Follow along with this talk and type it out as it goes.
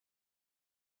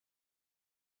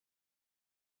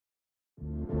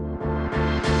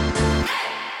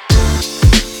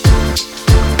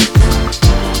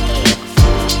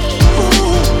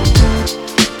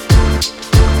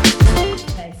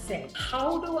I said,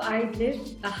 how do I live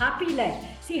a happy life?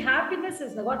 See, happiness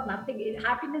has got nothing.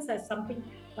 Happiness has something,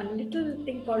 one little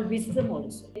thing called wisdom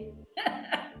also.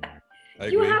 I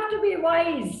You agree. have to be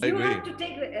wise. I You agree. have to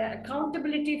take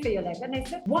accountability for your life. And I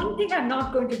said, one thing I'm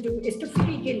not going to do is to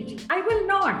feel guilty. I will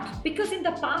not. Because in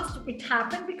the past, it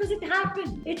happened because it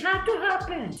happened. It had to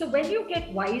happen. So when you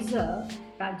get wiser,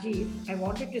 Rajiv, I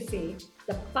wanted to say,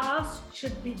 the past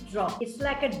should be dropped. It's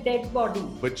like a dead body.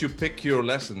 But you pick your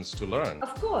lessons to learn.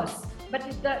 Of course, but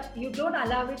you don't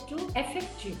allow it to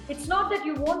affect you. It's not that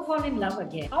you won't fall in love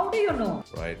again. How do you know?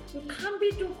 Right. You can't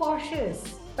be too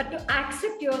cautious, but to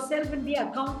accept yourself and be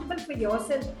accountable for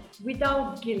yourself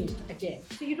without guilt again.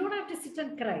 So you don't have to sit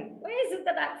and cry. Why is it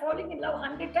that I'm falling in love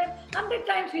 100 times? 100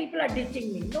 times people are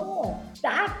ditching me. No,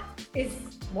 that is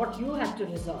what you have to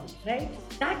resolve, right?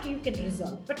 That you can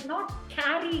resolve, but not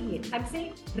carrying it. I'm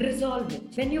saying resolve it.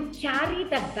 When you carry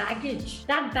that baggage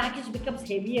becomes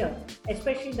heavier,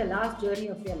 especially in the last journey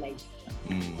of your life.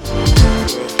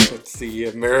 It's the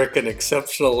American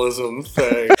exceptionalism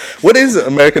thing. What is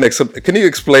American Can you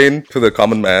explain to the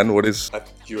common man what is? I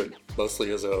view it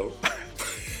mostly as a.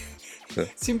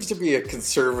 Seems to be a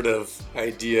conservative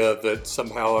idea that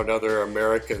somehow or another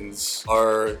Americans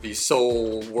are the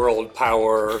sole world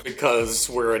power because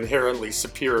we're inherently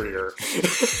superior.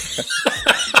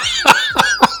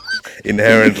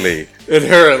 Inherently.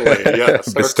 Inherently,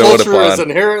 yes. Our Bestowed culture is upon.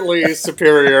 inherently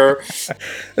superior.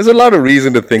 There's a lot of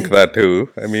reason to think that too.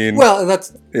 I mean, Well, and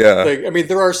that's yeah. thing. I mean,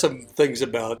 there are some things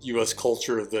about U.S.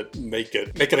 culture that make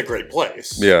it a great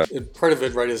place. Yeah. And part of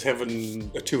it, right, is having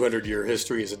a 200-year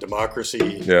history as a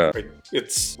democracy. Yeah. Right?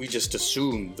 We just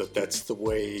assume that that's the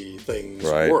way things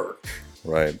Right. work.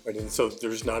 Right. And so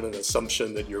there's not an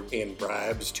assumption that you're paying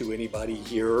bribes to anybody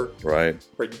here. Right.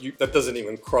 That doesn't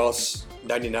even cross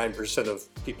 99% of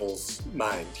people's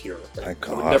mind here. Right? Thank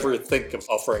I would God. never think of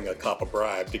offering a cop a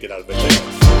bribe to get out of it.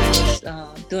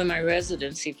 I was doing my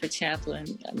residency for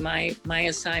chaplain. My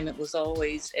assignment was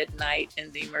always at night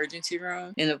in the emergency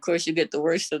room. And of course, you get the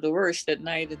worst of the worst at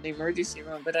night in the emergency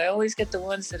room. But I always get the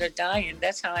ones that are dying.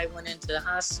 That's how I went into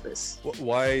hospice.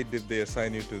 Why did they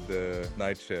assign you to the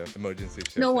night shift, emergency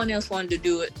shift? No one else wanted to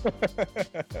do it.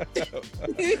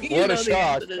 You What know a the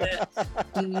shock. answer to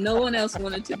that. No one else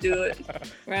wanted to do it.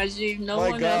 Rajiv, no My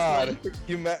one God, else wanted to.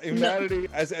 humanity,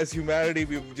 as humanity,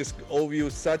 we just owe you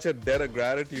such a debt of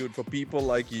gratitude for people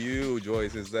like you,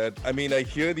 Joyce. Is that, I mean, I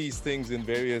hear these things in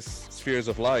various spheres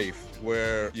of life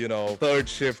where, third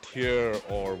shift here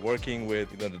or working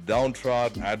with, the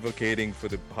downtrodden, advocating for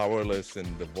the powerless and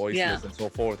the voiceless Yeah. and so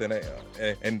forth.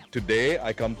 And today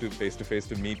I come to face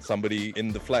to meet somebody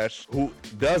in the flesh who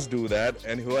does do that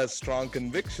and who has strong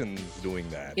convictions doing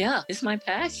that. Yeah, it's my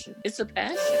passion. It's a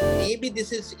passion. Maybe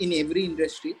this is in every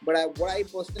industry, but what I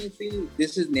personally feel,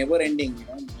 this is never ending.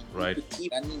 You Right. need to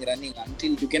keep running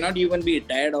until you cannot even be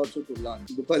tired also to learn,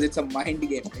 because it's a mind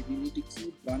game. Right? You need to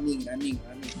keep running.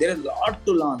 There is a lot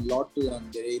to learn.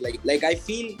 Like I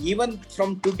feel even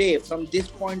from today, from this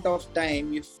point of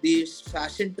time, if these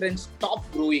fashion trends stop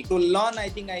growing, to learn, I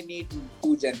think I need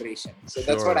 2 generations. So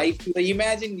that's what I feel. So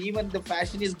imagine even the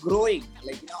fashion is growing,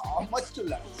 how much to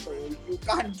learn. So you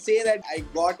can't say that I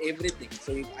got everything.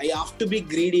 So I have to be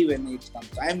greedy when it comes.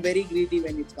 I am very greedy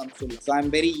when it comes to learn. So I'm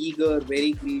very eager,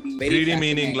 very greedy. Very Greedy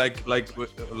meaning passionate.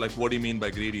 like what do you mean by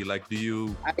greedy? Like, do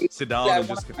you I sit down and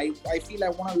just? I feel I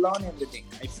want to learn everything.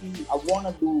 I feel I want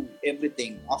to do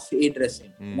everything of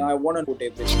hairdressing. I want to put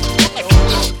everything.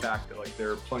 The fact that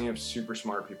there are plenty of super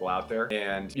smart people out there,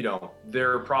 and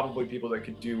there are probably people that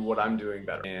could do what I'm doing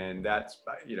better, and that's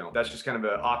just kind of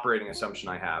an operating assumption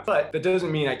I have. But that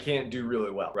doesn't mean I can't do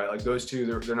really well, right? Like those two,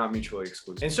 they're not mutually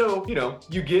exclusive. And so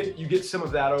you get some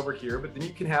of that over here, but then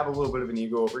you can have a little bit of an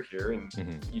ego over here, and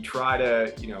you try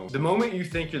to the moment you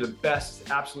think you're the best,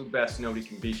 absolute best, nobody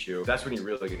can beat you. That's when you're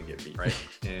really going to get beat, right?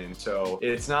 And so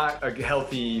it's not a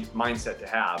healthy mindset to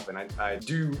have. And I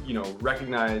do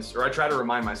recognize, or I try to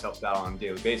remind myself that on a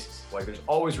daily basis. Like there's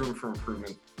always room for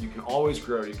improvement. You can always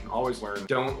grow. You can always learn.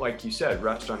 Don't, like you said,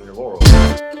 rest on your laurels.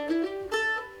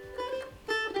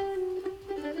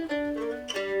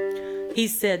 He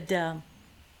said,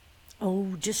 oh,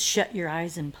 just shut your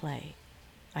eyes and play.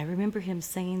 I remember him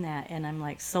saying that, and I'm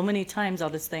like, so many times I'll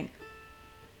just think,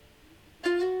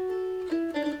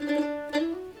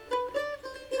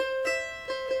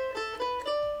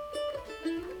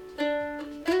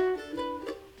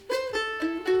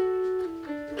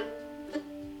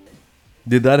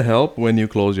 Did that help when you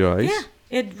close your eyes? yeah,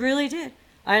 it really did.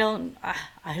 I don't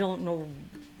know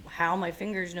how my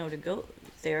fingers know to go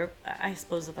there. I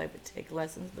suppose if I would take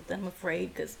lessons, but then I'm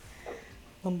afraid because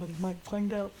somebody might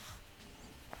find out.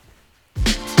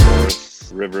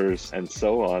 Forests, rivers, and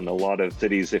so on. A lot of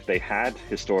cities, if they had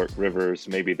historic rivers,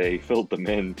 maybe they filled them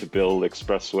in to build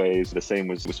expressways. The same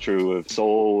was true of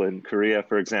Seoul in Korea,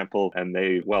 for example. And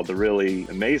the really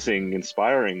amazing,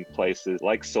 inspiring places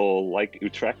like Seoul, like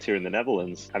Utrecht here in the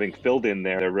Netherlands, having filled in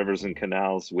their rivers and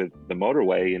canals with the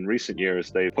motorway in recent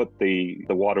years, they put the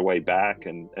waterway back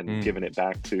and given it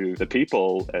back to the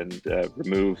people and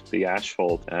removed the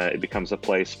asphalt. It becomes a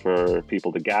place for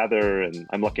people to gather. And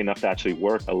I'm lucky enough to actually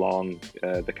work along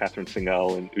the Catherine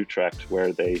Singal in Utrecht,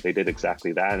 where they did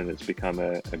exactly that, and it's become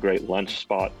a great lunch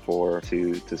spot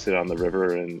to sit on the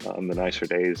river and on the nicer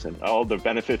days. And all the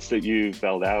benefits that you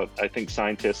spelled out, I think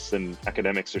scientists and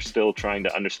academics are still trying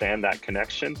to understand that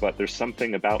connection, but there's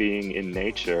something about being in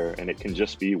nature, and it can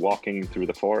just be walking through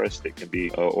the forest, it can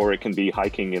be, or it can be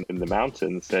hiking in the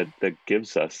mountains that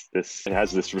gives us this, it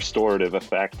has this restorative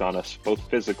effect on us, both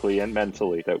physically and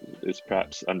mentally, that is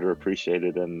perhaps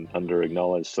underappreciated and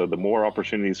under-acknowledged. So the more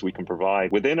opportunities we can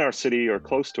provide within our city or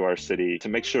close to our city to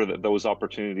make sure that those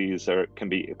opportunities can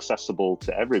be accessible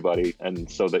to everybody,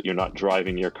 and so that you're not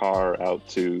driving your car out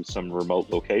to some remote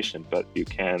location, but you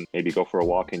can maybe go for a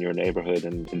walk in your neighborhood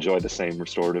and enjoy the same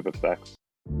restorative effects.